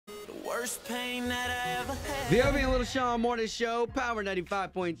worst pain that I ever had. The Obie and Little Shawn Morning Show, Power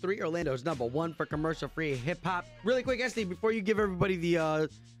 95.3, Orlando's #1 for commercial-free hip-hop. Really quick, Esty, before you give everybody the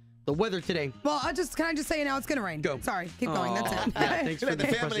weather today. Well, can I just say now it's going to rain. Go. Sorry, keep going. That's it. Yeah, thanks for the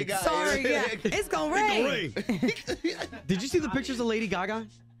family guy. Sorry, yeah. It's going to rain. Did you see the pictures of Lady Gaga?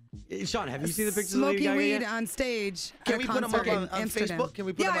 Sean, have you seen the pictures of Lady Gaga Smoking weed yet? on stage Can at we a put them concert up in on Amsterdam. Facebook? Can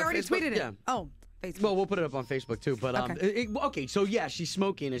we put them I on already Facebook? tweeted it. Yeah. Oh, Facebook. Well, we'll put it up on Facebook too. But Okay. Okay, so yeah, she's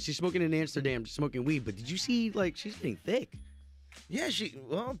smoking, and she's smoking in Amsterdam, smoking weed. But did you see, like, she's getting thick? Yeah,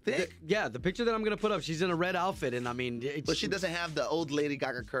 thick. Yeah, the picture that I'm gonna put up, she's in a red outfit, and I mean, But she doesn't have the old Lady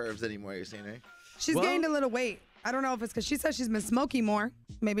Gaga curves anymore, you're saying, right? She's Well- gained a little weight. I don't know if it's because she says she's been smoking more.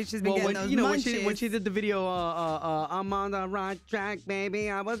 Maybe she's been getting when, those you know, munchies. when she did the video, I'm on the right track,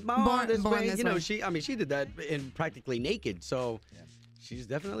 baby. I was born this born way. this You know, way. she did that in practically naked. So she's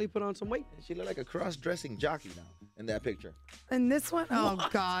definitely put on some weight. She looked like a cross-dressing jockey now in that picture. And this one, oh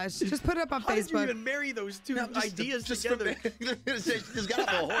gosh, just put it up on How did you Facebook. even marry those two ideas together? She just got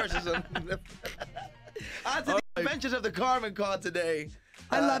off a horse or something. On to the adventures of the Carmen call today.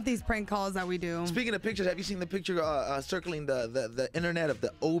 I love these prank calls that we do. Speaking of pictures, have you seen the picture circling the internet of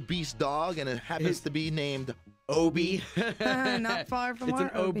the obese dog, and it happens to be named Obie? Not far from It's our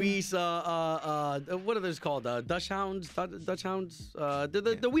an obese, what are those called? Dutch hounds? Dutch hounds?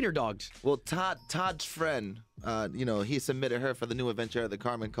 The wiener dogs. Well, Todd's friend, he submitted her for the new adventure of the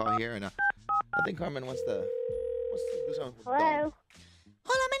Carmen call here, and I think Carmen wants to do something with the dog.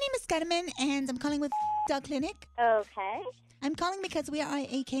 Hello, my name is Carmen, and I'm calling with Dog Clinic. Okay. I'm calling because we are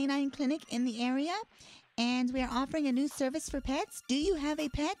a canine clinic in the area, and we are offering a new service for pets. Do you have a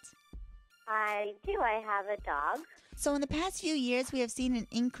pet? I do. I have a dog. So in the past few years, we have seen an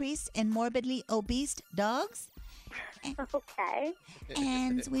increase in morbidly obese dogs. Okay.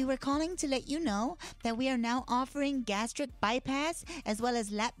 And we were calling to let you know that we are now offering gastric bypass as well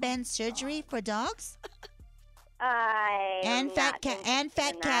as lap band surgery for dogs. And fat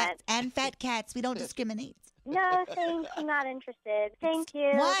cats. We don't discriminate. No, thanks. I'm not interested. Thank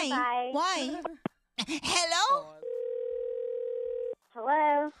you. Why? Bye. Why? Hello? Hello?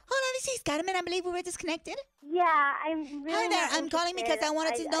 Hold on, this is Carmen. I believe we were disconnected. Yeah, I'm really Hi there. not I'm calling because interested. I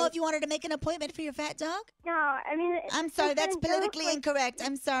wanted to know if you wanted to make an appointment for your fat dog. No, I mean... I'm sorry, that's don't politically like- incorrect.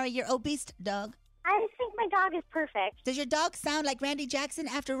 I'm sorry, your obese dog. I think my dog is perfect. Does your dog sound like Randy Jackson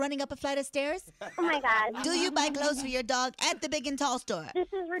after running up a flight of stairs? Oh my God. Do you buy clothes for your dog at the Big and Tall store? This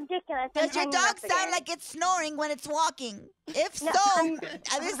is ridiculous. Does I'm your hanging dog up sound again. like it's snoring when it's walking? If No, so, I'm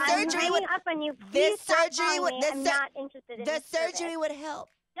this hanging surgery would up on you. this Please stop surgery calling would me. this I'm sur- not interested in the this surgery service. would help.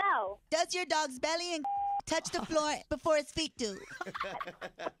 No. Does your dog's belly and touch the floor before his feet do?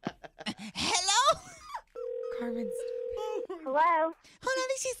 Hello? Carmen's. Hello? Hold on,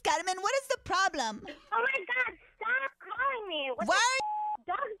 this is Carmen. What is the problem? Oh my God, stop calling me. What Why?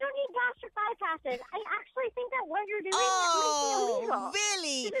 Dogs don't need gastric bypasses. I actually think that what you're doing Oh, might be illegal.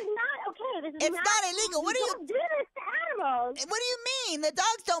 really? This is not okay. This is It's not illegal. What do you don't do this to animals. What do you mean? The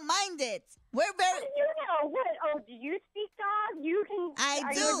dogs don't mind it. We're very What do you know? What? Oh, do you speak dog? You can. I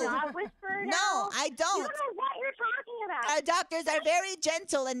are do. You a dog whisperer No, now? I You don't. don't know what you're talking about. Our doctors are very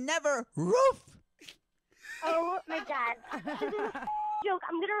gentle and never roof. Oh my God. This is a joke.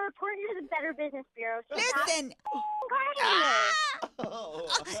 I'm gonna report you to the Better Business Bureau. So stop Listen. calling me.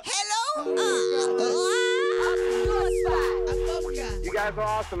 Hello? You guys are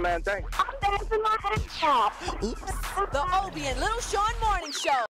awesome, man. Thanks. I'm dancing my ass off. Oops. The Obie and Little Shawn Morning Show.